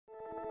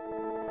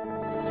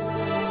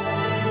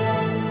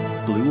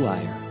Blue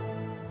Wire.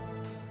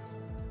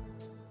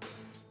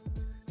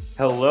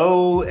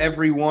 Hello,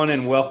 everyone,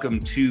 and welcome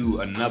to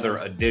another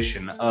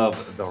edition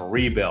of The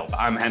Rebuild.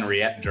 I'm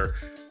Henry Ettinger,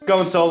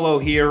 going solo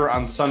here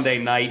on Sunday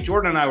night.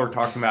 Jordan and I were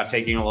talking about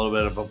taking a little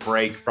bit of a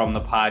break from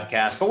the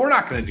podcast, but we're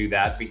not going to do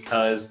that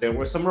because there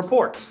were some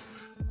reports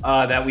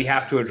that we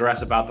have to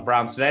address about the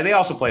Browns today. They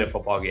also played a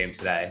football game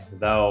today,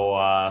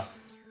 though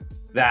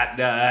that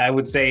I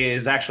would say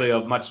is actually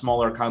of much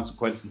smaller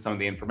consequence than some of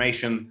the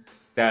information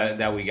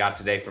that we got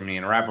today from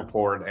Ian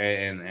Rappaport.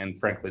 And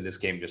frankly, this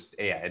game just,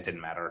 it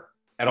didn't matter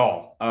at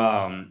all.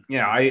 Well,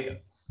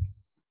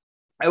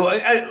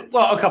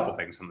 a couple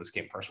things on this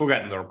game first. We'll get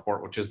into the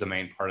report, which is the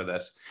main part of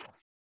this.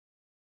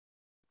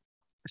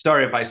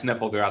 Sorry if I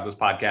sniffled throughout this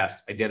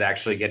podcast. I did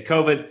actually get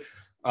COVID.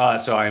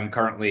 So I'm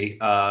currently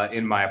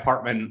in my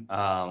apartment.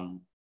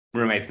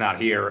 Roommate's not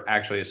here,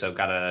 actually, so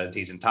got a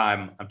decent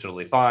time. I'm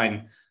totally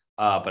fine.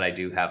 But I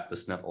do have the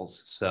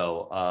sniffles.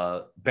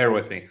 So bear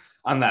with me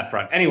on that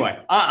front. Anyway,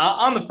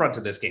 on the front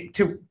of this game,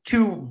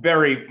 two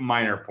very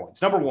minor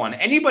points. Number one,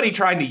 anybody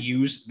trying to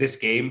use this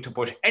game to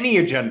push any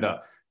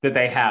agenda that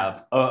they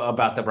have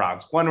about the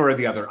Browns, one or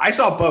the other. I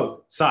saw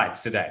both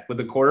sides today with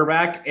the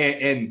quarterback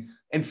and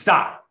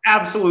stop.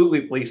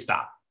 Absolutely, please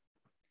stop.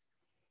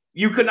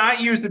 You could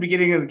not use the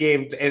beginning of the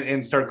game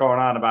and start going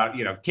on about,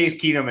 Case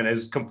Keenum and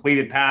his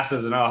completed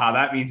passes and how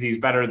that means he's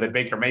better than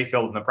Baker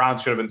Mayfield and the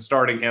Browns should have been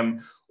starting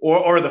him.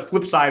 Or the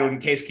flip side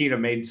when Case Keenum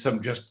made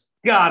some just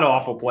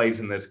god-awful plays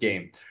in this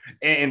game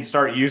and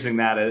start using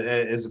that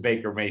as a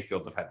Baker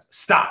Mayfield defense.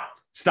 Stop.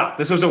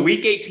 This was a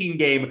Week 18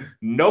 game.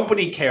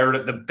 Nobody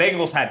cared. The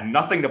Bengals had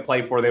nothing to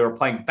play for. They were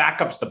playing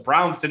backups. The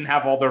Browns didn't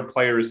have all their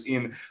players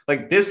in.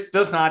 This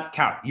does not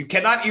count. You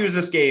cannot use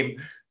this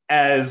game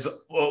as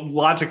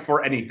logic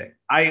for anything.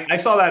 I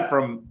saw that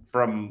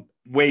from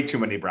way too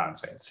many Browns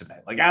fans today.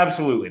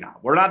 Absolutely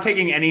not. We're not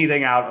taking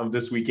anything out of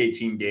this Week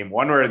 18 game,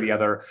 one way or the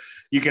other.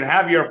 You can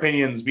have your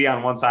opinions be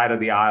on one side of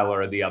the aisle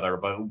or the other,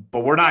 but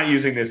we're not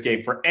using this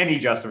game for any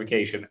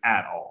justification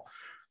at all.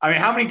 I mean,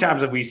 how many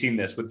times have we seen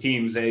this with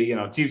teams?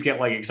 Teams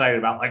get excited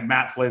about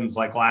Matt Flynn's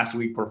last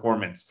week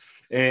performance,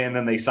 and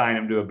then they sign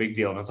him to a big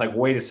deal. And it's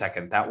wait a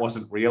second, that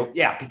wasn't real.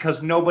 Yeah,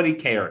 because nobody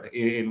cared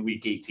in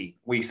Week 18,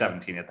 Week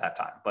 17 at that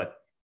time. But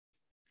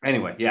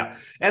anyway, yeah.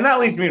 And that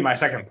leads me to my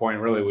second point,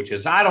 really, which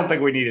is I don't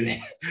think we needed a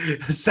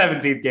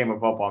 17th game of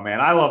football, man.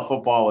 I love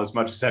football as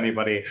much as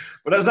anybody.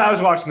 But as I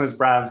was watching this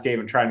Browns game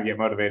and trying to get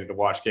motivated to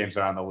watch games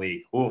around the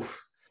league,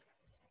 oof,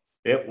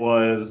 it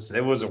was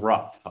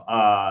rough.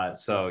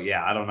 So,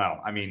 yeah, I don't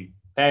know. I mean,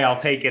 hey, I'll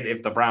take it.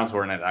 If the Browns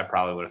were in it, I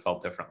probably would have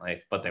felt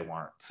differently, but they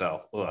weren't.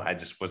 So I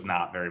just was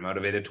not very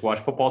motivated to watch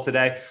football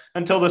today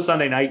until the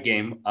Sunday night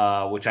game,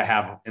 which I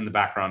have in the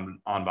background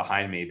on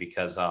behind me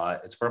because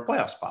it's for a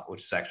playoff spot,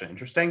 which is actually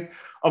interesting.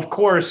 Of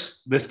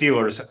course, the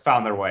Steelers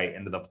found their way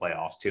into the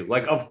playoffs too.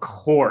 Of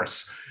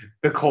course,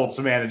 the Colts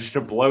managed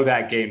to blow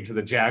that game to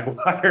the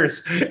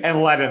Jaguars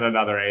and let in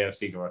another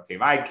AFC North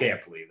team. I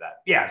can't believe that.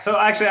 Yeah, so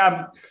actually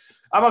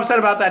I'm upset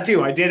about that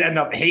too. I did end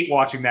up hate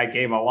watching that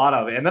game, a lot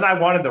of it. And then I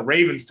wanted the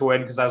Ravens to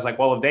win because I was like,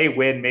 well, if they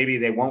win, maybe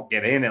they won't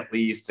get in at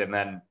least. And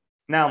then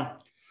no,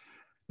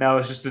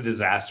 it's just a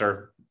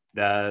disaster.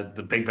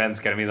 The Big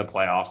Ben's going to be in the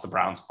playoffs. The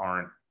Browns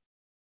aren't.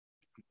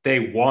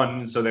 They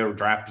won, so they were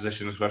draft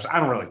positions. I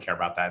don't really care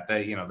about that.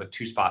 The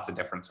 2 spots of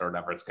difference or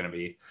whatever it's going to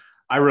be.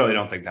 I really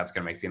don't think that's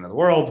going to make the end of the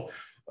world.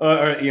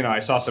 I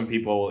saw some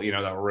people,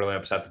 that were really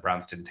upset the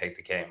Browns didn't take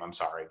the game. I'm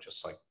sorry.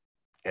 Just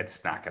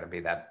it's not going to be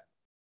that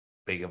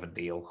big of a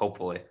deal,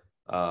 hopefully.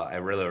 I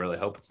really, really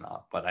hope it's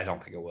not, but I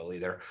don't think it will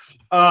either.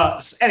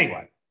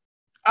 Anyway,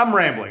 I'm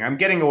rambling. I'm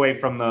getting away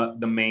from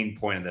the main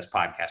point of this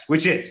podcast,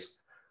 which is,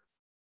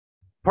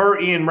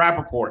 per Ian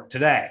Rappaport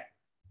today,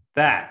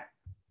 that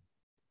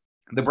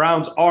the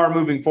Browns are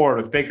moving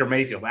forward with Baker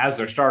Mayfield as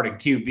their starting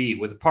QB,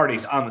 with the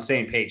parties on the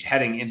same page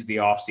heading into the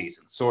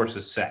offseason,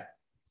 sources say.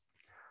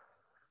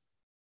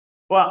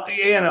 Well,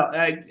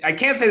 I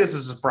can't say this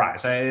is a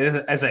surprise.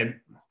 As I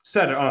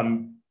said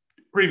on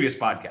previous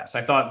podcasts,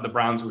 I thought the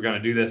Browns were going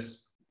to do this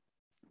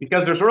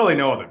because there's really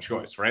no other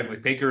choice,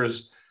 right?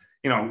 Baker's,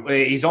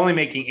 he's only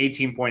making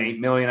 $18.8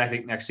 million, I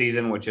think, next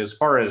season, which, as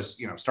far as,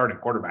 starting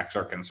quarterbacks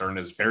are concerned,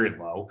 is very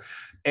low.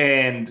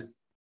 And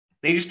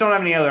they just don't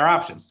have any other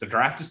options. The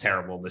draft is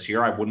terrible this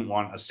year. I wouldn't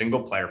want a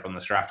single player from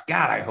this draft.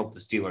 God, I hope the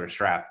Steelers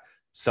draft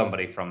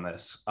somebody from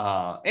this.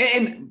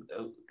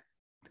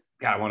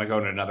 God, I want to go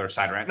into another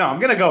side rant. No,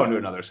 I'm going to go into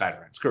another side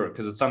rant. Screw it,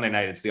 because it's Sunday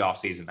night. It's the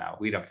offseason now.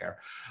 We don't care.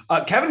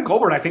 Kevin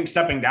Colbert, I think,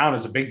 stepping down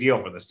is a big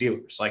deal for the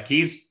Steelers.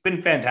 He's been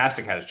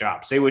fantastic at his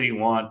job. Say what you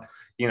want,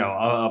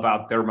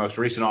 about their most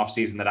recent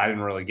offseason that I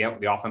didn't really get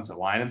with the offensive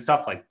line and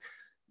stuff.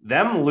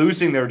 Them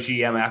losing their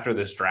GM after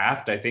this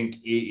draft, I think,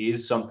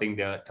 is something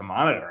to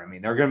monitor. I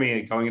mean, they're going to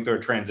be going through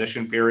a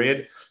transition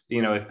period,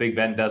 if Big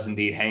Ben does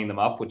indeed hang them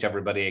up, which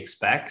everybody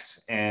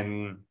expects.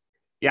 And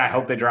yeah, I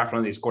hope they draft one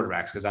of these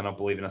quarterbacks because I don't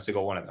believe in a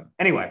single one of them.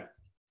 Anyway,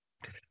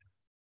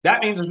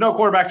 that means there's no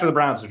quarterback to the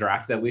Browns to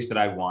draft, at least that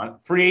I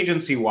want. Free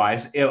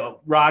agency-wise,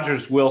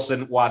 Rodgers,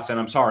 Wilson, Watson,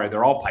 I'm sorry,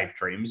 they're all pipe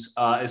dreams.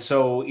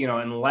 So,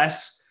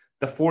 unless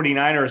the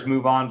 49ers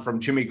move on from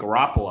Jimmy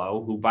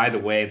Garoppolo, who, by the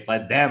way,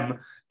 led them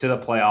to the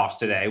playoffs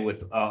today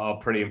with a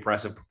pretty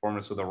impressive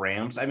performance with the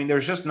Rams. I mean,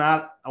 there's just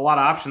not a lot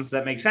of options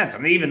that make sense. I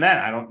mean, even then,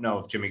 I don't know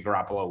if Jimmy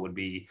Garoppolo would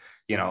be,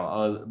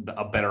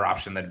 a better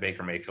option than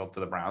Baker Mayfield for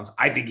the Browns.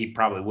 I think he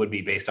probably would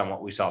be based on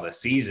what we saw this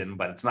season,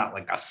 but it's not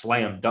like a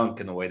slam dunk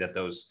in the way that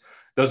those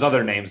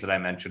other names that I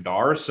mentioned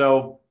are.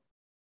 So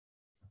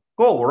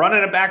cool. We're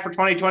running it back for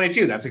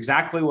 2022. That's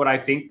exactly what I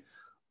think,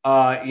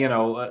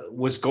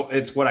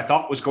 it's what I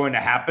thought was going to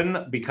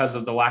happen because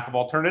of the lack of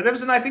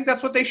alternatives. And I think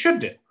that's what they should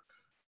do.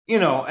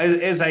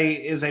 As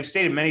I've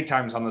stated many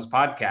times on this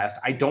podcast,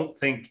 I don't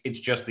think it's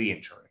just the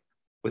injury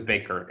with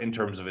Baker in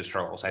terms of his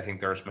struggles. I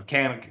think there's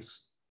mechanical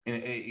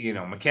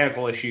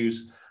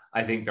issues.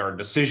 I think there are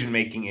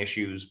decision-making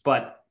issues,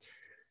 but,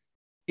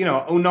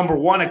 number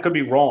one, it could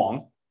be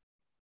wrong.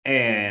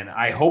 And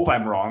I hope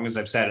I'm wrong, as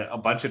I've said a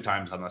bunch of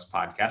times on this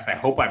podcast. I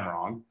hope I'm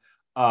wrong.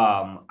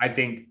 I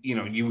think,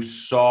 you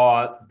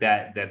saw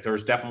that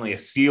there's definitely a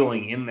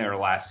ceiling in there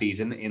last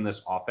season in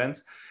this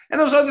offense. And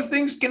those other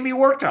things can be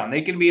worked on.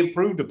 They can be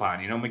improved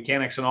upon,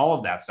 mechanics and all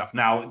of that stuff.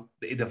 Now,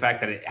 the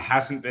fact that it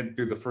hasn't been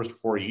through the first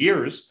 4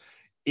 years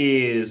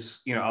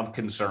is, of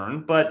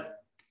concern, but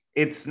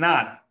it's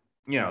not,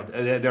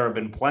 there have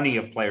been plenty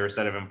of players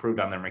that have improved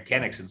on their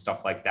mechanics and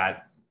stuff like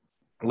that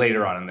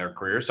later on in their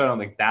career. So I don't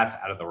think that's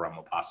out of the realm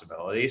of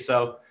possibility.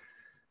 So,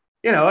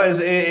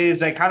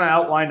 as I kind of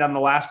outlined on the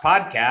last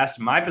podcast,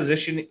 my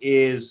position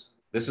is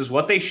this is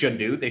what they should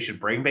do. They should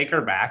bring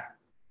Baker back.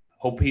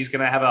 Hope he's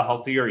going to have a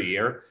healthier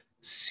year,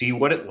 see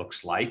what it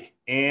looks like.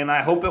 And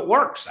I hope it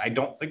works. I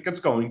don't think it's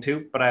going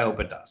to, but I hope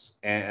it does.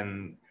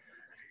 And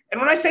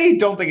when I say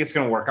don't think it's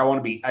going to work, I want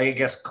to be, I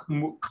guess,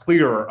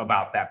 clearer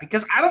about that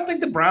because I don't think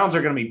the Browns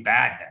are going to be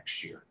bad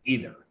next year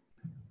either.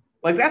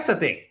 Like, that's the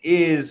thing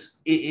is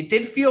it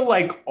did feel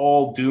like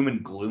all doom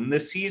and gloom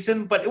this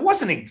season, but it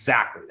wasn't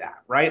exactly that,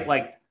 right?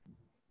 Like,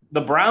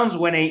 the Browns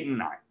went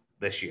 8-9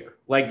 this year.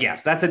 Like,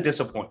 yes, that's a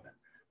disappointment.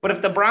 But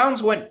if the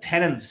Browns went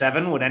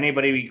 10-7, would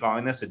anybody be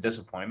calling this a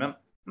disappointment?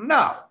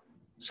 No.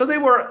 So they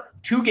were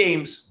 2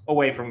 games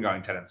away from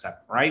going 10-7,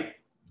 right?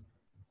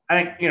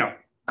 I think,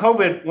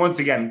 COVID, once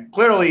again,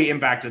 clearly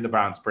impacted the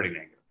Browns pretty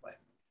negatively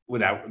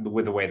with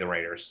the way the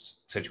Raiders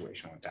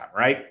situation went down,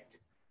 right?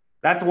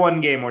 That's one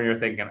game where you're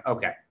thinking,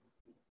 okay,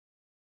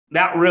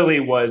 that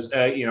really was,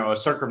 a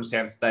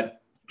circumstance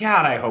that,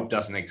 God, I hope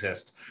doesn't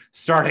exist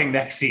starting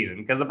next season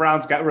because the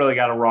Browns really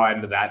got to raw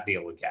into that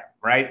deal again,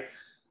 right?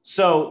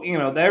 So,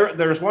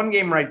 there's one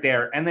game right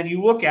there. And then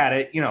you look at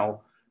it,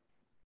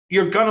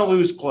 you're going to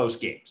lose close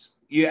games.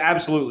 You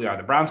absolutely are.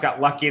 The Browns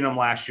got lucky in them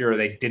last year.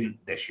 They didn't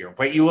this year.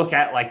 But you look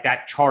at like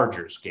that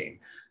Chargers game,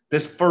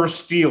 this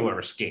first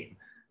Steelers game,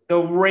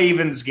 the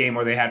Ravens game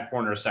where they had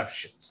 4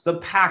 interceptions, the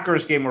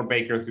Packers game where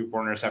Baker threw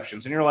 4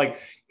 interceptions. And you're like,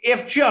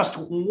 if just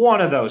one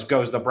of those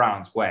goes the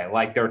Browns' way,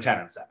 like they're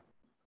 10-7.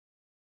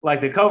 Like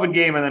the COVID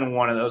game and then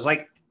one of those,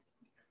 like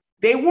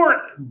they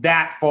weren't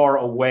that far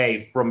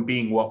away from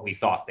being what we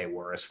thought they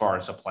were as far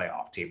as a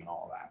playoff team and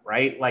all of that,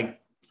 right? Like,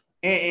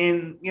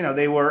 and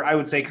they were, I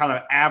would say, kind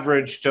of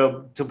average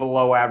to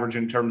below average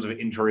in terms of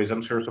injuries.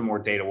 I'm sure some more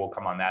data will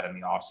come on that in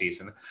the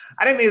offseason.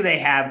 I didn't think they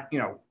had,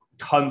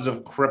 tons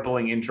of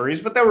crippling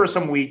injuries, but there were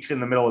some weeks in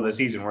the middle of the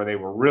season where they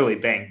were really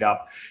banged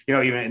up,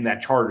 even in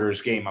that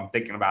Chargers game, I'm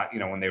thinking about,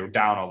 when they were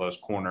down all those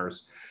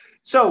corners.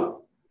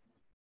 So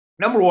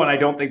number one, I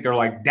don't think they're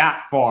like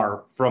that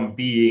far from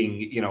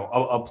being,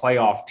 a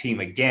playoff team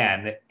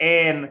again.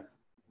 And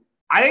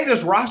I think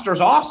this roster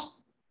is awesome.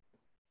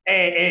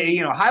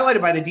 Highlighted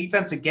by the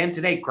defense again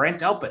today.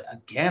 Grant Delpit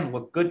again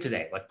looked good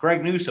today. Like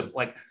Greg Newsome,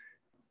 like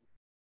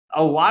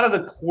a lot of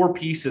the core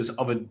pieces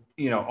of a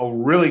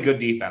really good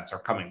defense are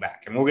coming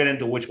back, and we'll get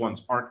into which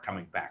ones aren't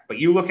coming back. But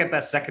you look at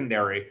that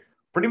secondary,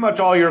 pretty much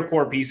all your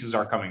core pieces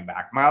are coming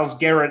back. Myles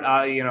Garrett,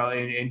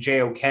 and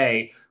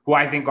JOK, who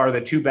I think are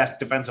the 2 best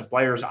defensive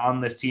players on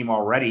this team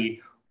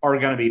already, are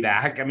going to be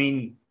back. I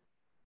mean,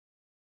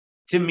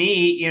 to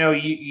me,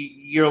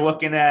 you're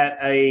looking at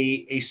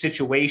a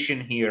situation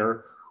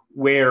here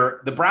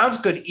where the Browns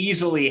could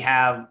easily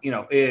have,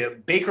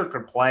 Baker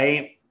could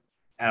play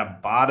at a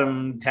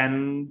bottom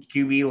 10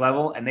 QB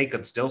level and they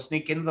could still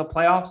sneak into the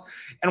playoffs.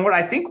 And what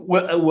I think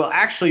will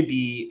actually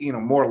be,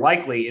 more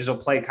likely is they'll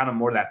play kind of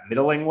more that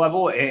middling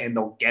level and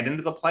they'll get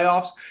into the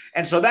playoffs.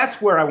 And so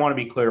that's where I want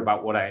to be clear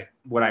about what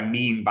I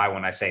mean by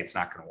when I say it's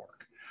not going to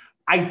work.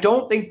 I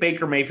don't think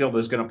Baker Mayfield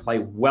is going to play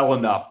well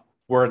enough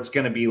where it's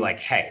going to be like,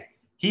 hey,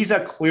 he's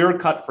a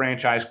clear-cut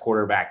franchise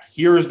quarterback.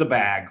 Here's the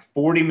bag,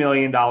 $40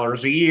 million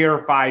a year,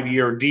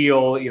 5-year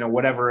deal,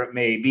 whatever it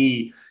may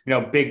be,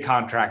 big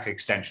contract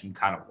extension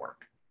kind of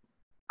work.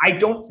 I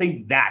don't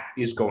think that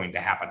is going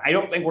to happen. I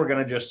don't think we're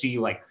going to just see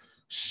like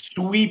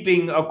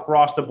sweeping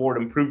across the board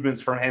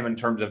improvements from him in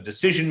terms of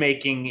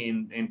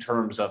decision-making, in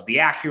terms of the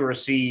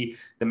accuracy,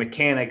 the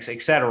mechanics,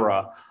 et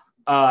cetera.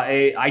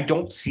 I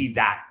don't see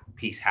that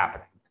piece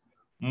happening.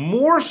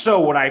 More so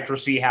what I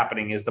foresee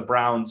happening is the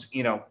Browns,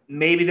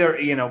 maybe they're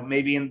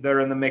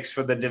in the mix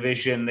for the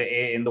division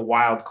in the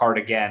wild card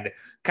again,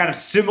 kind of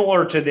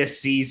similar to this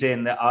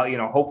season,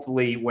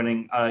 hopefully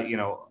winning,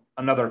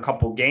 another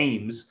couple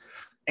games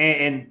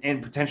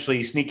and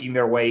potentially sneaking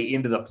their way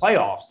into the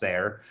playoffs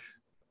there.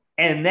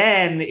 And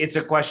then it's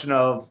a question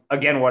of,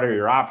 again, what are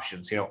your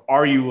options?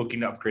 Are you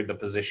looking to upgrade the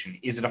position?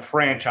 Is it a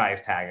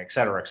franchise tag, et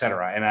cetera, et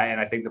cetera? And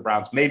I think the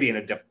Browns may be in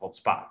a difficult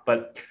spot,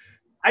 but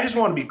I just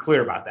want to be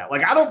clear about that.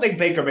 Like, I don't think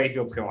Baker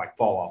Mayfield's going to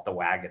fall off the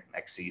wagon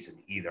next season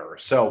either.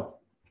 So,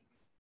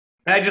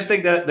 and I just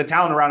think that the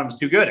talent around him is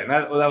too good. And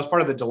that was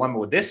part of the dilemma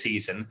with this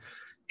season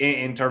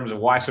in terms of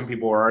why some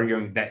people were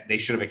arguing that they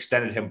should have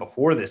extended him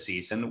before this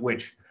season,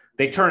 which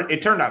it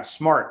turned out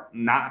smart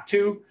not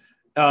to,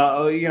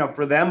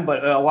 for them.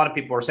 But a lot of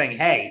people are saying,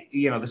 hey,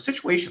 the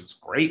situation's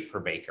great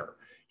for Baker.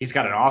 He's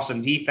got an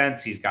awesome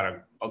defense. He's got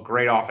a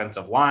great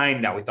offensive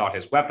line. Now, we thought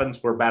his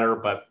weapons were better,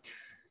 but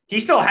he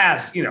still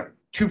has,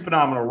 two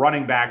phenomenal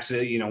running backs,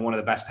 one of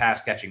the best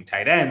pass catching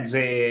tight ends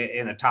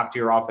in a top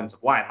tier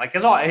offensive line. Like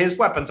his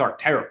weapons aren't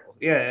terrible.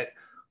 Yeah, of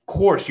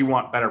course you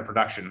want better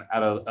production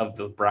out of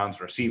the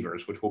Browns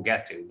receivers, which we'll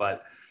get to.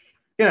 But,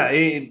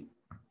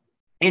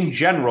 in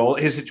general,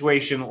 his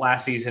situation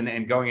last season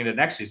and going into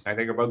next season, I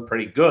think are both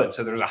pretty good.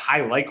 So there's a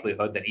high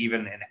likelihood that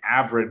even an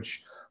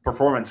average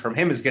performance from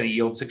him is going to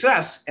yield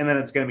success. And then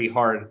it's going to be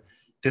hard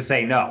to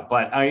say no,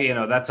 but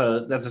that's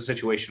a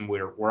situation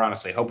we're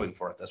honestly hoping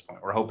for at this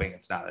point. We're hoping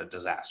it's not a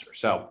disaster.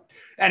 So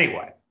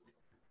anyway,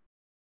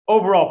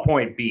 overall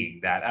point being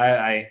that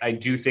I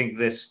do think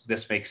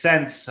this makes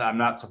sense. I'm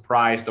not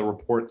surprised the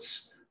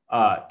reports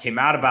came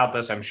out about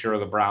this. I'm sure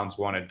the Browns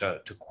wanted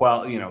to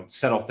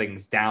settle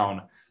things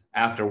down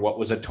after what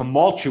was a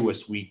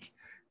tumultuous week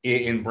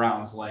in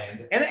Browns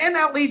land. And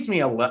that leads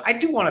me I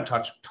do want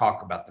to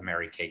talk about the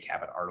Mary Kay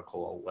Cabot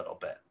article a little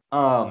bit.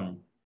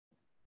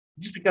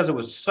 Just because it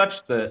was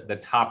such the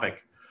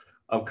topic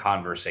of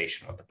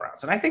conversation with the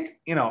Browns. And I think,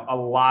 a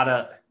lot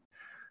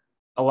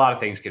of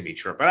things can be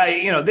true,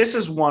 but this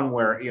is one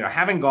where,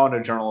 having gone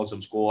to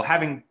journalism school,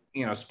 having,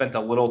 spent a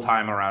little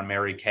time around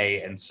Mary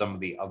Kay and some of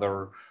the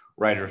other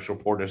writers,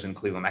 reporters in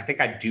Cleveland, I think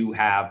I do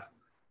have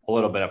a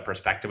little bit of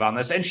perspective on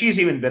this. And she's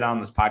even been on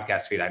this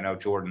podcast feed. I know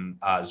Jordan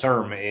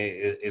Zerm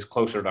is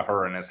closer to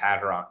her and has had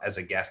her on as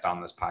a guest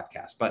on this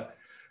podcast, but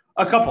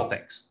a couple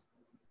things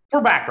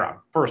for background.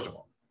 First of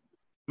all,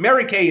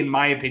 Mary Kay, in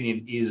my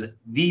opinion, is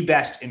the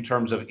best in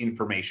terms of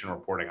information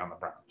reporting on the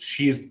Browns.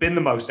 She has been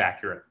the most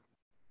accurate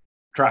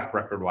track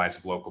record-wise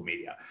of local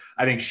media.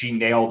 I think she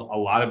nailed a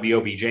lot of the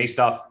OBJ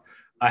stuff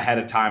ahead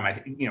of time. I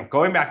think,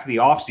 going back to the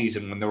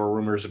offseason when there were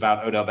rumors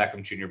about Odell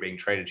Beckham Jr. being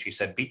traded, she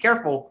said, be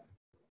careful.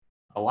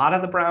 A lot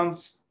of the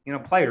Browns,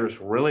 players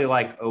really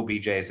like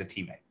OBJ as a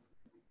teammate.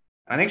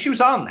 I think she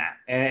was on that.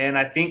 And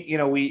I think,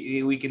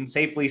 we can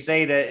safely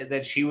say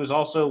that she was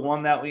also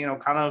one that,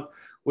 kind of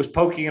was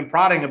poking and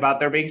prodding about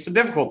there being some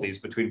difficulties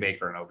between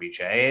Baker and OBJ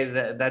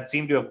that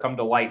seemed to have come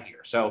to light here.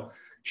 So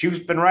she's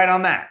been right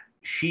on that.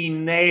 She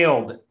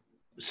nailed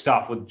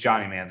stuff with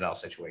Johnny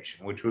Manziel's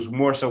situation, which was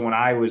more so when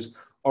I was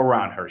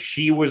around her.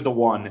 She was the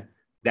one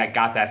that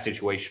got that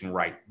situation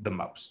right the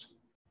most.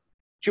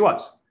 She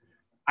was.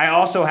 I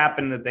also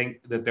happen to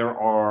think that there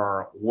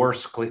are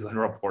worse Cleveland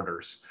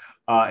reporters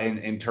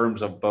in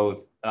terms of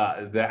both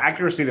the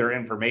accuracy of their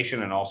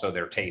information and also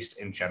their taste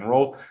in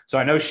general. So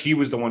I know she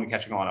was the one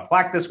catching a lot of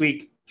flack this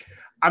week.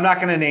 I'm not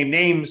going to name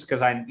names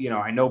because I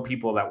know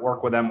people that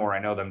work with them or I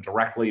know them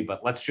directly,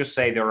 but let's just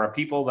say there are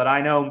people that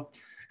I know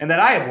and that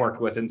I have worked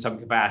with in some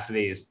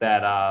capacities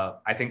that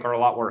I think are a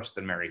lot worse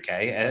than Mary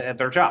Kay at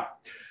their job.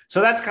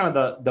 So that's kind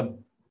of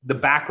the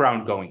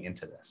background going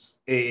into this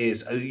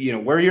is,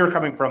 where you're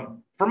coming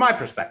from my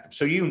perspective.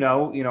 So,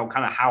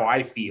 kind of how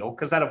I feel,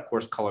 because that, of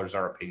course, colors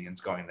our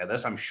opinions going into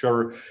this. I'm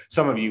sure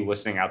some of you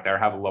listening out there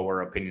have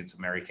lower opinions of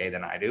Mary Kay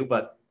than I do,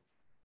 but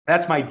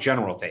that's my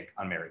general take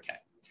on Mary Kay.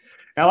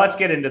 Now, let's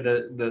get into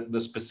the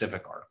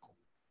specific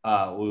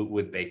article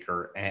with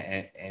Baker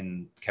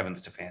and Kevin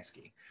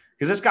Stefanski,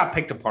 because this got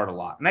picked apart a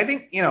lot. And I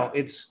think,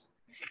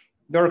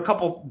 there are a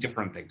couple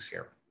different things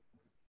here.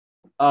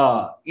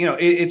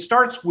 It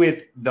starts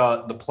with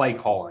the play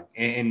calling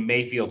and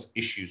Mayfield's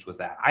issues with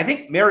that. I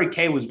think Mary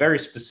Kay was very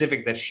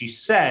specific that she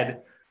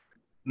said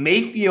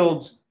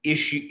Mayfield's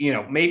issue,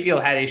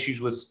 Mayfield had issues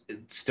with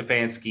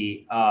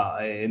Stefanski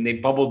and they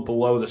bubbled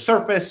below the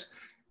surface.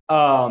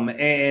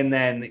 And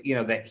then,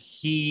 that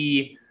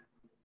he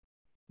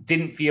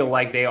didn't feel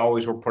like they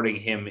always were putting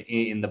him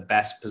in the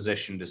best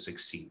position to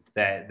succeed.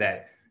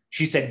 That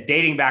she said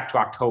dating back to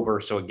October.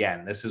 So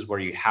again, this is where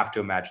you have to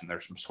imagine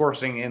there's some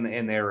sourcing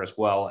in there as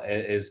well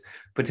as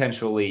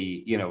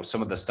potentially,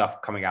 some of the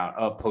stuff coming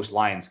out post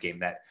Lions game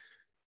that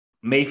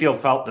Mayfield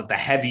felt that the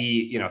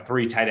heavy,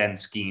 3 tight end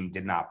scheme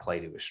did not play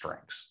to his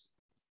strengths.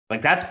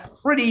 Like that's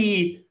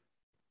pretty,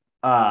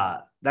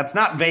 that's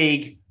not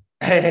vague.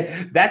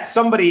 That's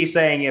somebody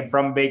saying it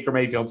from Baker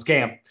Mayfield's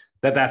camp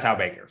that's how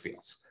Baker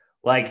feels.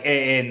 Like,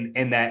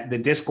 and that the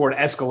discord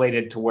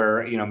escalated to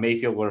where,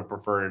 Mayfield would have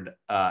preferred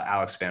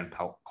Alex Van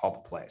Pelt call the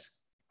plays.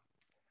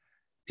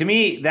 To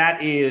me,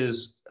 that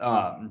is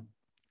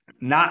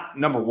not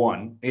number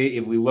one.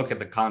 If we look at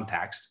the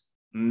context,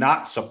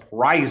 not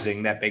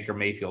surprising that Baker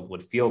Mayfield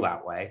would feel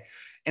that way.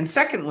 And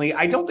secondly,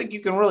 I don't think you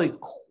can really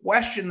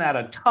question that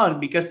a ton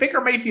because Baker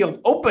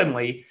Mayfield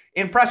openly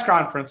in press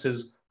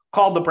conferences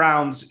called the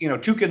Browns,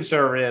 too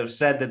conservative,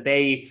 said that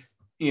they,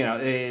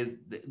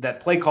 that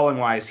play calling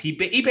wise, he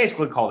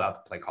basically called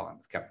out the play calling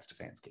with Kevin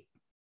Stefanski.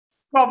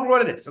 Well, for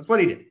what it is, that's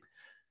what he did.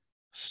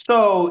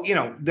 So,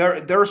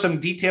 there are some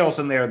details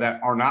in there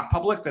that are not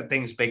public that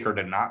things Baker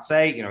did not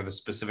say, the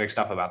specific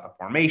stuff about the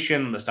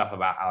formation, the stuff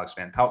about Alex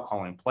Van Pelt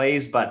calling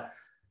plays. But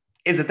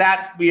is it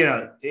that,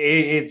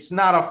 it's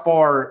not a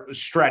far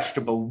stretch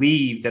to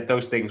believe that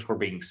those things were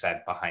being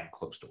said behind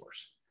closed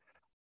doors.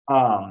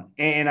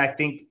 And I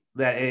think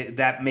that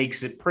that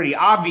makes it pretty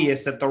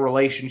obvious that the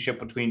relationship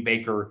between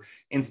Baker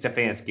and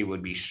Stefanski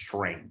would be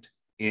strained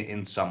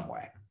in some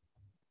way.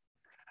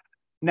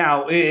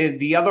 Now,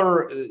 the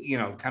other,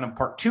 kind of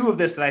part two of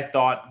this that I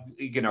thought,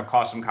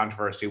 caused some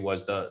controversy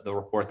was the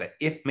report that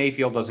if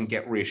Mayfield doesn't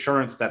get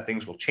reassurance that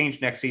things will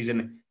change next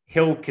season,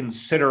 he'll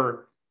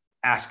consider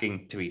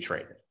asking to be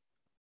traded.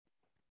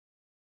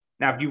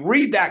 Now, if you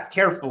read that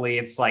carefully,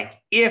 it's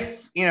like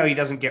if, he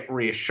doesn't get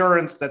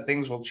reassurance that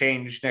things will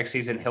change next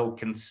season, he'll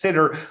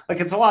consider, like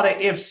it's a lot of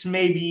ifs,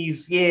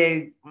 maybes,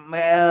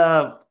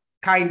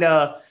 kind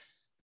of.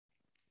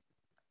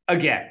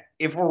 Again,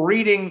 if we're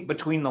reading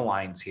between the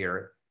lines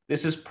here,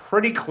 this is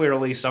pretty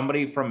clearly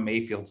somebody from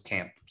Mayfield's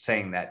camp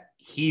saying that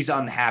he's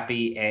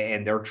unhappy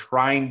and they're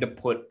trying to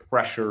put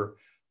pressure,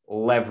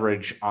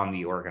 leverage on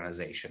the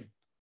organization.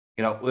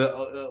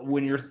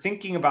 When you're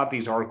thinking about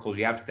these articles,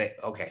 you have to think,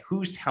 okay,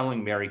 who's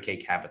telling Mary Kay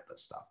Cabot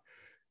this stuff?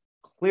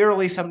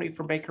 Clearly somebody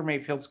from Baker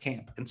Mayfield's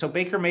camp. And so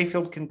Baker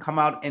Mayfield can come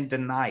out and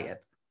deny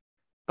it.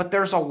 But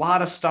there's a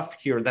lot of stuff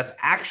here that's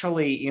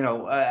actually,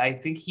 I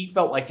think he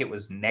felt like it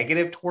was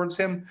negative towards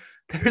him.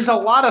 There's a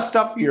lot of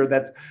stuff here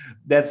that's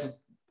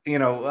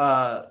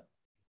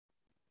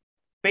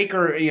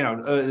Baker,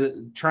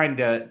 trying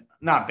to,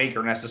 not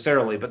Baker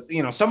necessarily, but,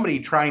 somebody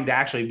trying to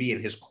actually be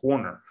in his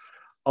corner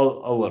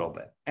a little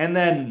bit. And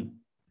then,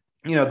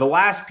 the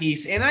last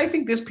piece, and I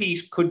think this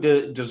piece could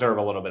deserve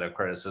a little bit of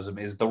criticism,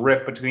 is the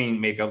rift between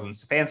Mayfield and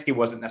Stefanski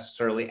wasn't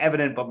necessarily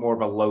evident, but more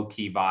of a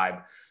low-key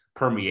vibe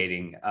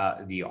permeating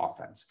the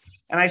offense.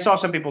 And I saw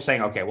some people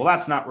saying, okay, well,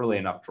 that's not really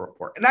enough to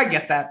report. And I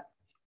get that.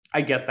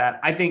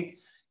 I think,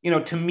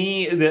 to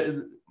me,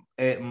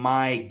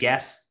 my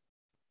guess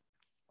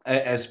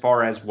as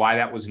far as why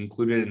that was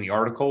included in the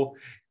article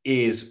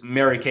is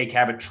Mary Kay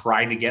Cabot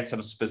trying to get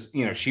some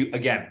specific, she,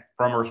 again,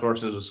 from her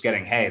sources was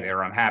getting, hey,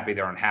 they're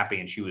unhappy.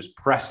 And she was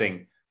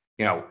pressing,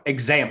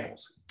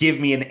 examples. Give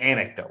me an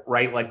anecdote,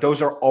 right? Like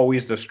those are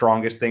always the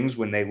strongest things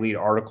when they lead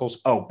articles.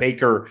 Oh,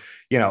 Baker,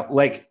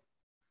 like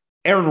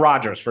Aaron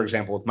Rodgers, for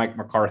example, with Mike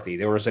McCarthy,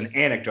 there was an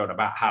anecdote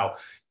about how,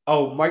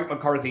 Mike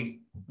McCarthy,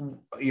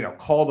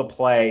 called a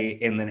play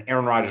and then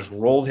Aaron Rodgers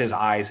rolled his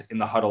eyes in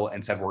the huddle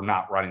and said, we're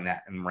not running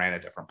that, and ran a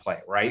different play,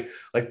 right?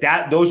 Like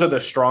that, those are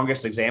the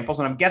strongest examples.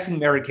 And I'm guessing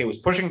Mary Kay was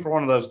pushing for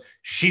one of those.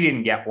 She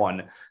didn't get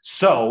one.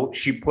 So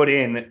she put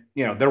in,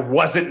 there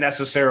wasn't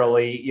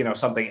necessarily,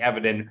 something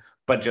evident,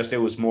 but just it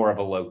was more of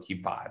a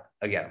low-key vibe,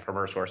 again, from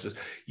her sources.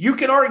 You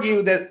can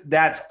argue that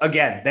that's,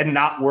 again, then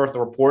not worth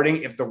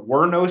reporting if there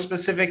were no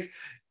specific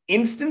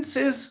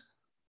instances.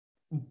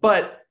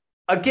 But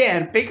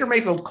again, Baker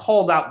Mayfield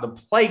called out the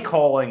play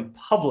calling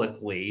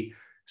publicly.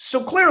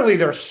 So clearly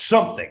there's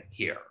something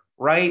here,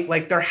 right?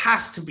 Like there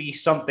has to be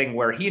something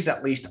where he's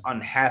at least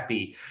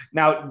unhappy.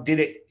 Now, did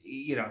it,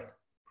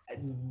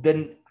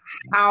 then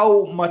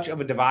how much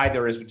of a divide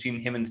there is between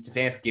him and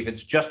Stefanski? If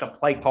it's just a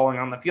play calling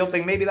on the field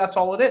thing, maybe that's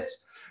all it is.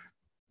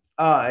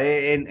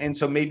 And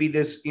so maybe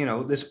this,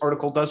 this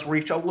article does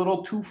reach a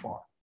little too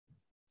far.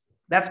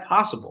 That's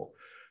possible.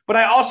 But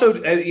I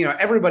also,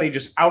 everybody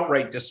just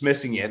outright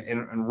dismissing it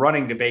and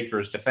running to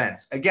Baker's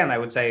defense. Again, I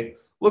would say,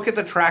 look at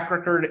the track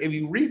record. If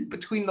you read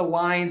between the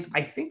lines,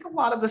 I think a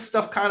lot of this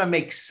stuff kind of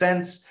makes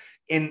sense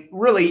and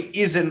really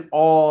isn't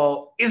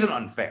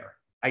unfair,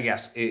 I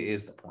guess,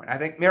 is the point. I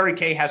think Mary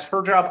Kay has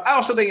her job. I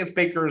also think it's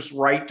Baker's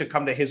right to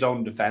come to his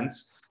own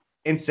defense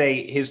and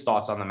say his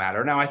thoughts on the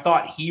matter. Now, I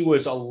thought he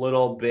was a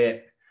little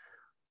bit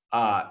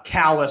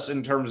callous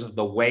in terms of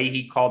the way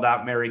he called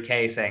out Mary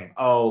Kay, saying,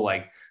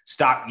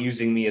 stop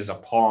using me as a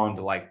pawn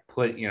to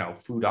put,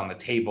 food on the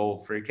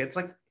table for your kids.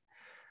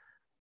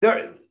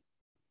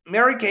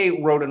 Mary Kay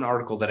wrote an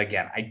article that,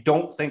 again, I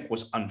don't think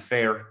was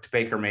unfair to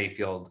Baker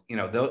Mayfield.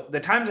 The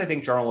times I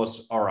think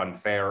journalists are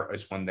unfair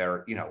is when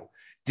they're,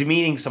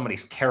 demeaning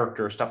somebody's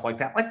character, stuff like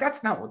that. Like,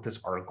 that's not what this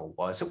article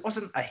was. It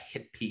wasn't a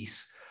hit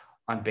piece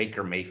on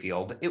Baker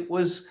Mayfield. It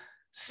was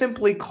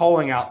simply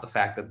calling out the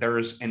fact that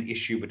there's an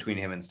issue between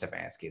him and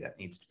Stefanski that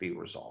needs to be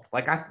resolved.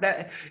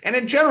 And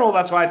in general,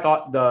 that's why I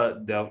thought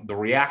the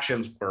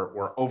reactions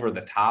were over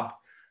the top.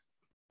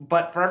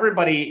 But for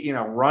everybody,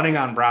 running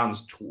on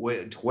Brown's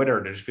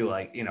Twitter to just be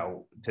like,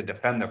 to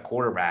defend the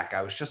quarterback,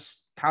 I was just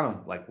kind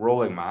of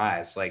rolling my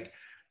eyes.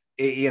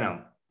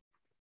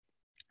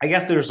 I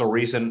guess there's a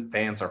reason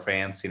fans are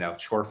fans,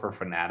 short for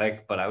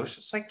fanatic, but I was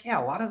just like, yeah,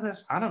 a lot of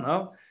this, I don't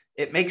know.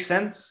 It makes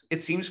sense.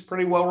 It seems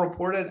pretty well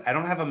reported. I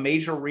don't have a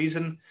major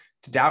reason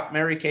to doubt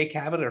Mary Kay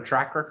Cabot. Her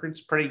track record's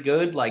pretty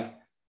good. Like,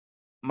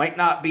 might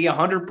not be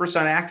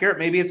 100% accurate.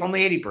 Maybe it's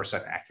only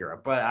 80%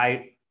 accurate, but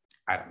I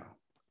don't know.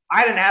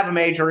 I didn't have a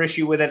major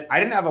issue with it. I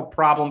didn't have a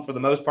problem for the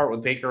most part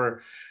with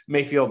Baker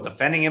Mayfield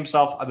defending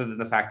himself, other than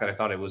the fact that I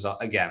thought it was,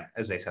 again,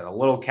 as they said, a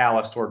little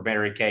callous toward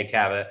Mary Kay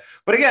Cabot.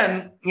 But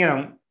again,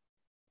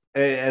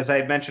 as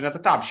I mentioned at the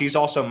top, she's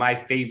also my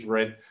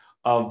favorite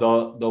of the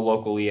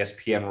local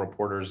ESPN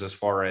reporters as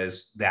far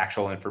as the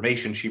actual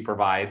information she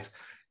provides.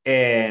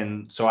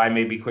 And so I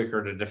may be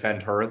quicker to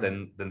defend her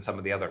than some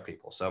of the other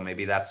people. So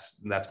maybe that's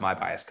my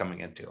bias coming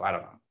into. I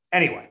don't know.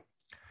 Anyway,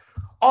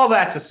 all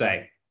that to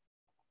say,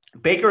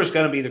 Baker is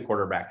going to be the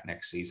quarterback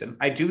next season.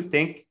 I do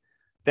think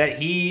that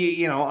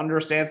he,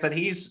 understands that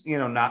he's,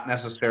 not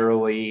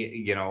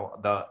necessarily,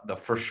 the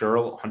for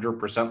sure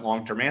 100%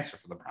 long-term answer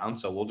for the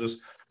Browns. So we'll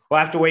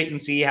have to wait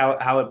and see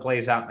how it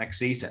plays out next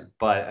season.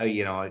 But,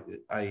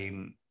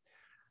 I'm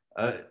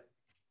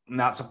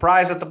not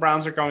surprised that the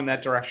Browns are going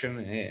that direction.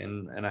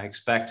 And I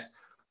expect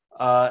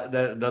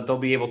that they'll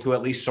be able to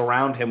at least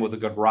surround him with a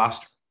good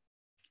roster.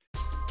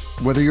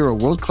 Whether you're a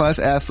world-class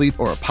athlete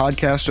or a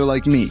podcaster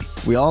like me,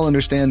 we all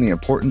understand the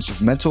importance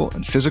of mental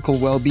and physical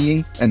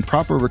well-being and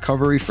proper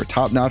recovery for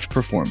top-notch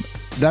performance.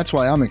 That's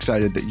why I'm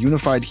excited that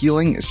Unified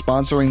Healing is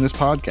sponsoring this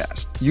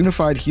podcast.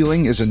 Unified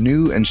Healing is a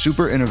new and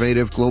super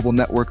innovative global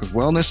network of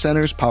wellness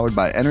centers powered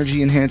by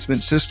Energy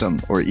Enhancement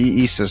System, or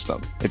EE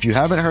System. If you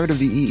haven't heard of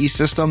the EE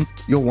System,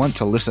 you'll want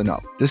to listen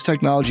up. This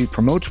technology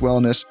promotes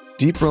wellness,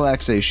 deep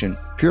relaxation,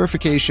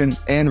 purification,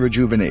 and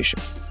rejuvenation.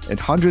 At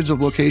hundreds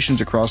of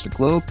locations across the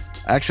globe,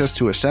 access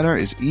to a center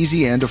is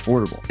easy and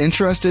affordable.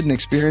 Interested in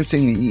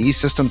experiencing the EE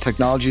System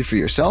technology for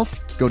yourself?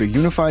 Go to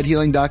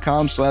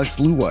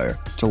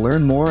unifiedhealing.com/bluewire to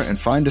learn more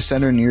and find a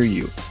center near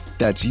you.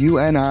 That's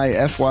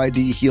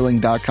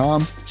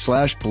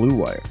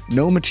unifydhealing.com/bluewire.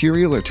 No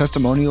material or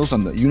testimonials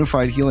on the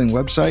Unified Healing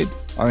website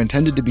are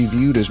intended to be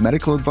viewed as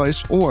medical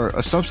advice or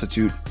a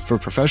substitute for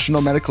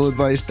professional medical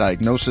advice,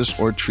 diagnosis,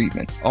 or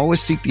treatment.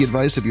 Always seek the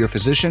advice of your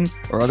physician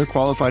or other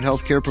qualified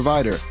healthcare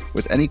provider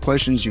with any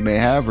questions you may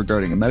have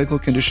regarding a medical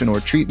condition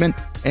or treatment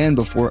and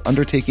before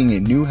undertaking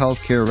a new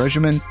healthcare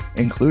regimen,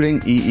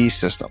 including EE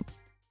System.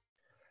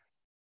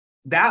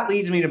 That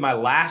leads me to my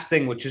last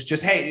thing, which is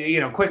just, hey,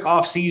 quick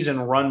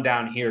off-season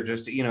rundown here.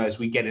 Just, as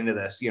we get into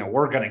this,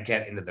 we're going to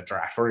get into the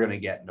draft. We're going to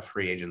get into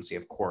free agency,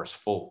 of course,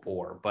 full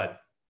bore. But,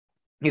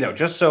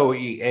 just so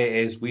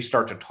as we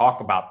start to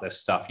talk about this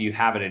stuff, you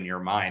have it in your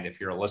mind if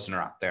you're a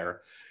listener out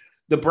there.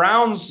 The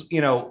Browns,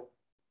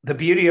 the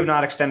beauty of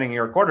not extending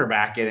your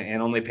quarterback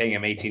and only paying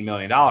him $18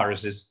 million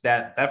is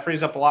that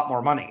frees up a lot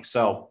more money.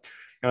 So,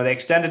 they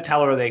extended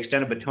Teller, they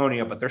extended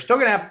Bitonio, but they're still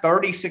going to have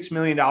 $36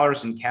 million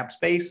in cap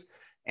space.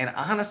 And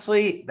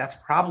honestly, that's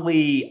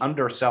probably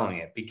underselling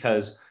it,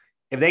 because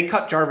if they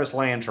cut Jarvis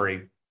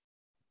Landry,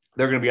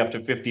 they're going to be up to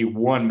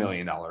 $51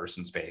 million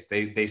in space.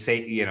 They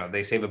say,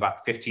 they save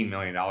about $15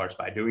 million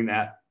by doing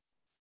that.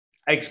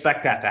 I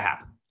expect that to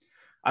happen.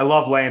 I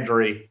love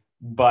Landry,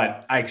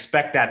 but I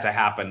expect that to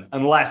happen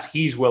unless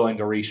he's willing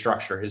to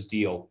restructure his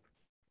deal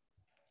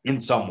in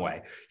some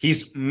way.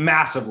 He's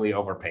massively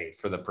overpaid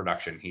for the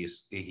production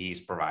he's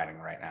providing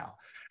right now.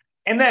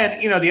 And then,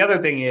 the other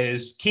thing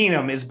is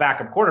Keenum is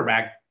backup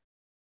quarterback.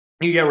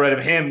 You get rid of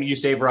him, you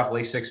save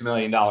roughly $6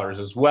 million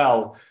as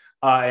well.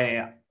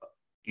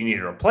 You need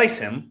to replace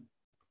him,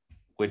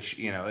 which,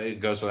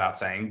 it goes without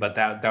saying, but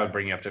that would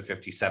bring you up to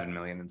 $57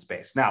 million in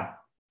space. Now,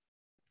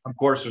 of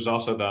course, there's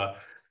also the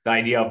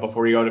idea of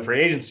before you go to free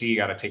agency, you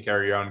got to take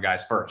care of your own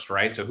guys first,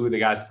 right? So who are the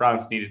guys the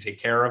Browns need to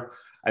take care of?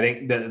 I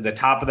think the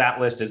top of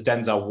that list is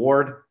Denzel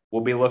Ward.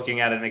 We'll be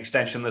looking at an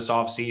extension this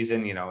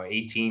offseason,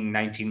 $18,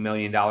 $19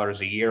 million a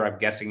year, I'm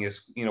guessing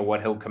is,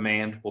 what he'll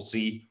command. We'll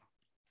see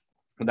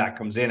what that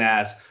comes in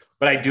as.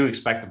 But I do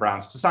expect the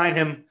Browns to sign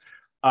him.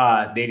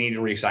 They need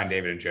to re-sign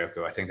David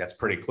Njoku. I think that's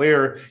pretty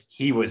clear.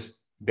 He was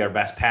their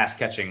best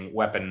pass-catching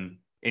weapon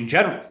in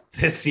general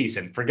this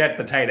season. Forget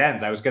the tight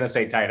ends. I was going to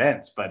say tight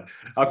ends, but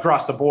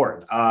across the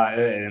board.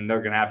 And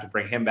they're going to have to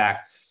bring him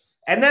back.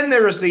 And then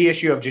there is the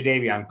issue of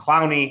Jadeveon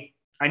Clowney.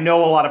 I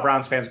know a lot of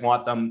Browns fans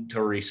want them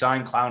to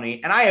re-sign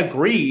Clowney, and I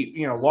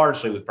agree,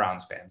 largely with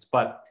Browns fans,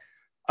 but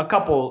a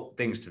couple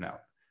things to note.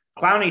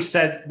 Clowney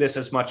said this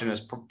as much in his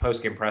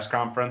post-game press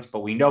conference, but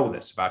we know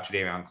this about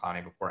Jadeveon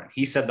Clowney beforehand.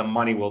 He said the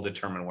money will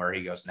determine where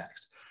he goes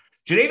next.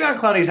 Jadeveon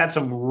Clowney's had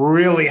some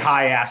really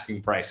high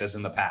asking prices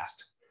in the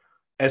past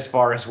as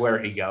far as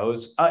where he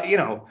goes.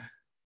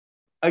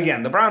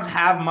 Again, the Browns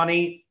have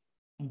money,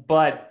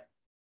 but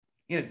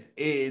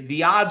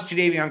the odds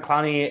Jadeveon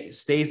Clowney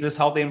stays this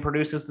healthy and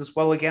produces this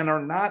well again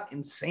are not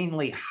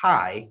insanely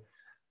high.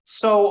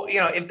 So,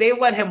 if they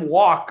let him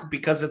walk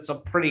because it's a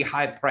pretty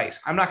high price,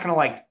 I'm not going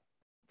to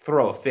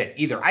throw a fit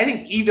either. I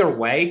think either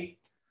way,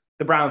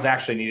 the Browns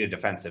actually need a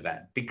defensive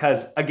end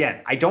because,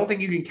 again, I don't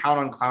think you can count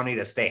on Clowney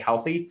to stay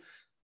healthy.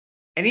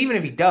 And even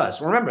if he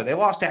does, remember, they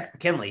lost Takk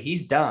McKinley.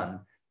 He's done.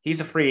 he's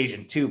a free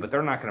agent too, but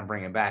they're not going to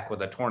bring him back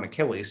with a torn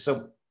Achilles.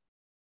 So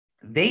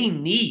they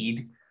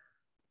need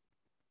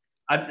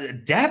a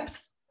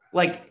depth.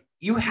 Like,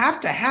 you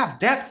have to have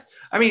depth.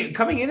 I mean,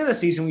 coming into the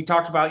season, we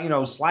talked about,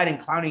 sliding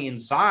Clowney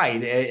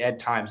inside at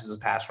times as a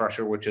pass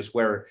rusher, which is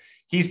where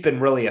he's been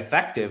really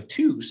effective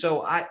too.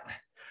 So I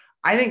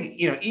think,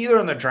 either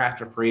in the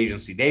draft or free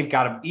agency, they've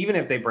got to, even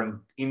if they bring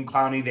in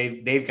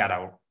Clowney, they've got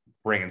to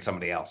bring in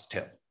somebody else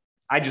too.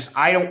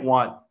 I don't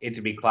want it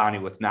to be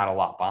Clowney with not a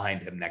lot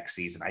behind him next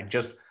season.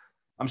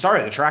 I'm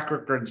sorry, the track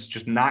record's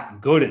just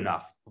not good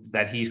enough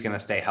that he's going to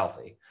stay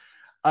healthy.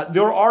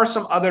 There are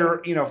some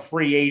other,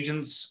 free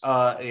agents.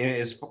 I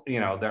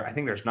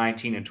think there's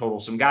 19 in total.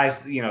 Some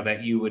guys,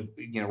 that you would,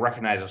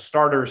 recognize as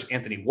starters.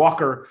 Anthony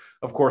Walker,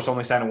 of course,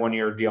 only signed a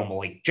 1-year deal.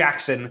 Malik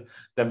Jackson,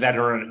 the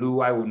veteran,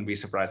 who I wouldn't be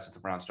surprised if the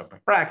Browns don't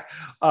bring back.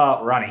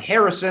 Ronnie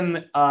Harrison,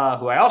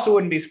 who I also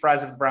wouldn't be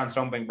surprised if the Browns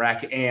don't bring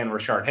back, and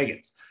Rashard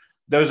Higgins.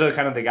 Those are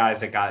kind of the guys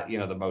that got,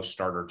 the most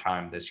starter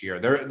time this year.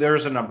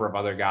 There's a number of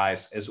other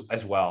guys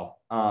as well.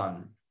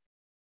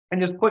 And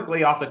just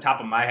quickly off the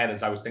top of my head,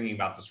 as I was thinking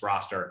about this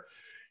roster,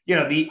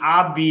 the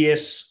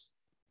obvious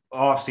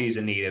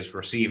offseason need is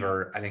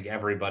receiver. I think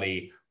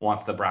everybody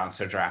wants the Browns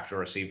to draft a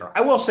receiver. I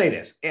will say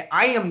this.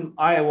 I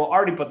will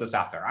already put this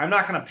out there. I'm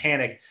not going to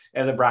panic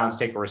if the Browns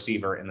take a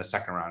receiver in the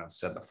second round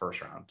instead of the first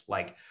round.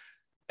 Like,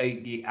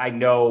 I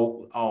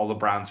know all the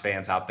Browns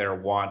fans out there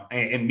want,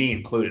 and me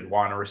included,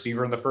 want a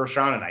receiver in the first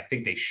round. And I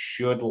think they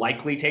should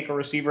likely take a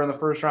receiver in the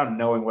first round,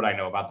 knowing what I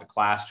know about the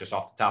class just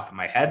off the top of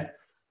my head.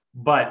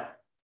 But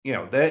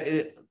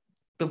the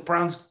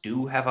Browns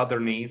do have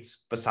other needs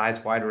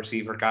besides wide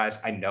receiver guys.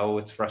 I know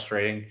it's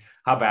frustrating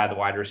how bad the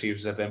wide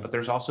receivers have been, but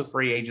there's also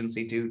free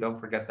agency too. Don't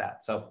forget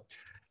that. So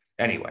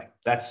anyway,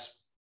 that's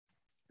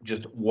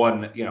just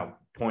one,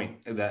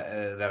 point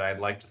that I'd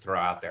like to throw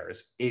out there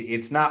is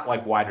it's not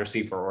like wide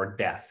receiver or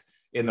death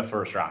in the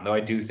first round, though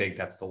I do think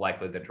that's the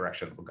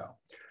direction it will go.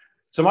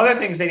 Some other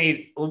things they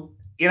need,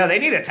 they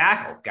need a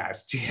tackle,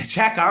 guys.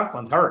 Jack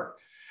Conklin's hurt.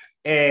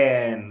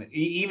 And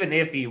even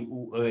if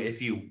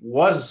he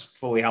was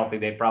fully healthy,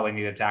 they'd probably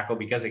need a tackle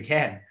because,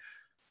 again,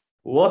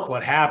 look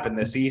what happened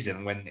this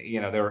season when,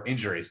 there were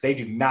injuries. They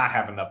do not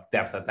have enough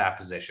depth at that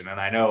position. And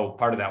I know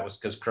part of that was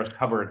because Chris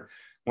Hubbard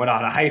went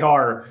on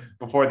IR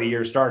before the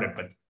year started,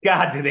 but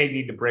God, do they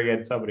need to bring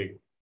in somebody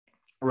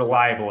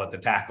reliable at the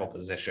tackle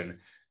position,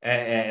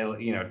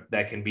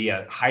 that can be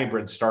a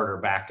hybrid starter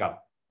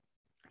backup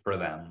for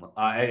them.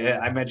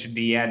 I mentioned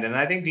D end, and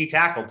I think D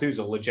tackle too is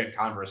a legit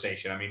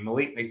conversation. I mean,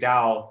 Malik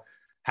McDowell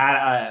had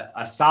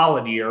a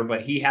solid year,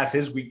 but he has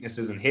his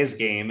weaknesses in his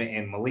game,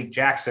 and Malik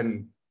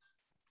Jackson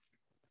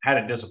had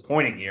a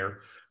disappointing year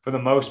for the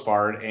most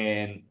part.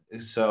 And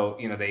so,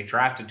 they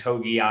drafted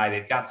Togi.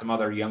 They've got some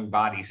other young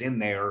bodies in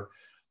there.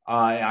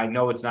 I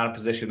know it's not a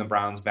position the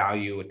Browns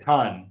value a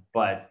ton,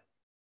 but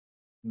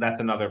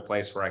that's another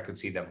place where I could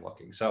see them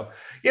looking. So,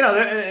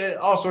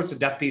 all sorts of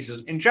depth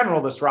pieces. In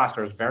general, this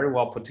roster is very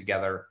well put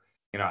together,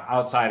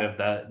 outside of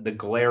the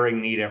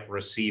glaring need at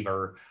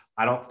receiver.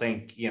 I don't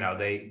think,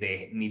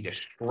 they need to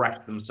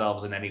stretch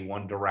themselves in any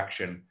one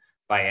direction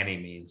by any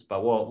means,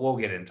 but we'll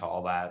get into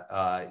all that,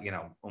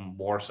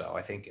 more so.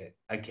 I think,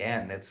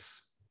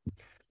 it's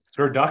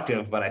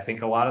reductive, but I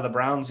think a lot of the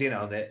Browns,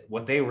 that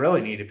what they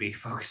really need to be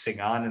focusing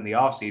on in the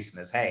offseason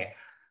is, hey,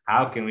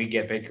 how can we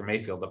get Baker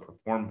Mayfield to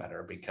perform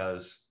better?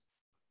 Because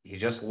you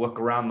just look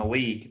around the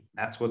league,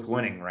 that's what's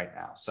winning right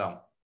now. So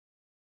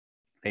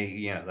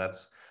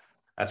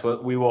that's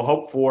what we will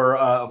hope for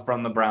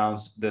from the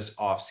Browns this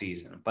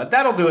offseason. But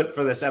that'll do it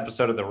for this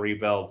episode of The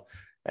Rebuild.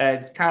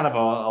 Kind of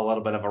a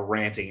little bit of a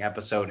ranting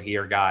episode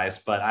here, guys.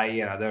 But I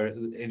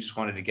just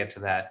wanted to get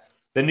to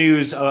the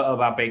news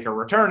about Baker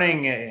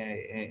returning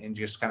and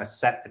just kind of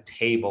set the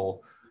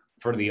table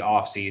for the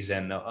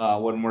offseason.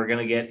 When we're going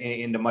to get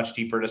into much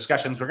deeper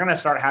discussions, we're going to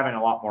start having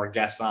a lot more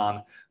guests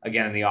on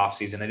again in the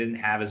offseason. I didn't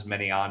have as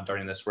many on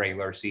during this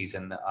regular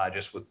season,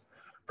 just with,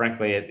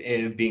 frankly,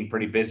 it being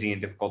pretty busy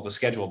and difficult to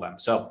schedule them.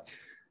 So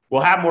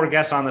we'll have more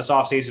guests on this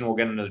offseason. We'll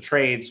get into the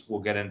trades. We'll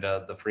get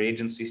into the free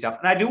agency stuff.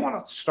 And I do want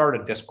to start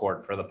a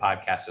Discord for the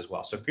podcast as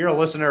well. So if you're a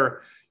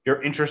listener,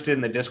 you're interested in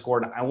the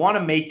Discord, I want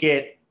to make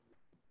it,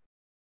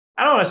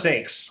 I don't want to say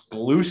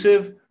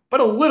exclusive, but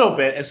a little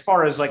bit, as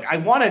far as I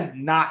want to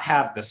not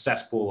have the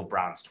cesspool of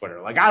Browns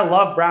Twitter. I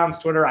love Browns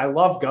Twitter. I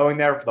love going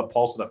there for the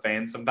pulse of the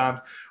fans sometimes,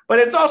 but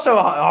it's also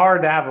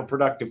hard to have a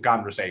productive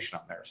conversation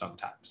on there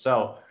sometimes.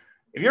 So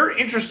if you're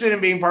interested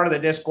in being part of the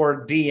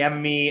Discord, DM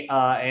me,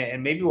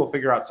 and maybe we'll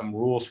figure out some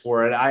rules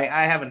for it.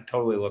 I haven't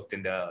totally looked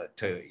into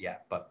it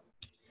yet, but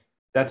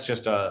that's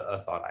just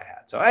a thought I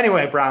had. So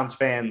anyway, Browns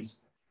fans,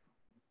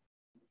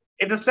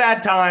 it's a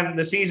sad time.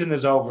 The season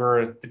is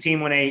over. The team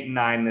went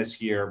 8-9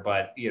 this year,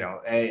 but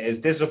as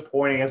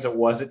disappointing as it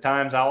was at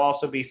times, I'll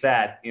also be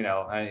sad,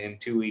 in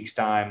 2 weeks'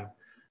 time,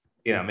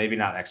 maybe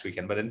not next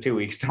weekend, but in 2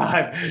 weeks'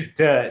 time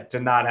to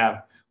not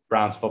have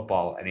Browns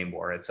football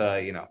anymore. It's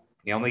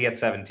you only get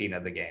 17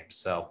 of the games.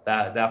 So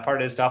that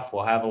part is tough.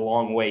 We'll have a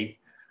long wait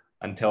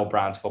until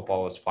Browns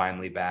football is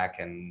finally back,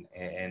 and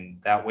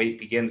that wait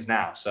begins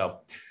now.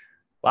 So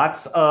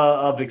lots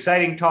of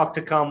exciting talk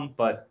to come,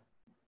 but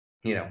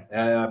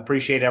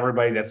appreciate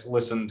everybody that's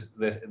listened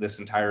this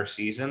entire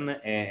season,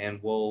 and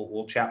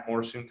we'll chat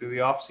more soon through the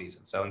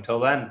offseason. So until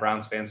then,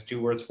 Browns fans,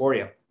 2 words for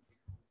you.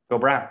 Go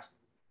Browns.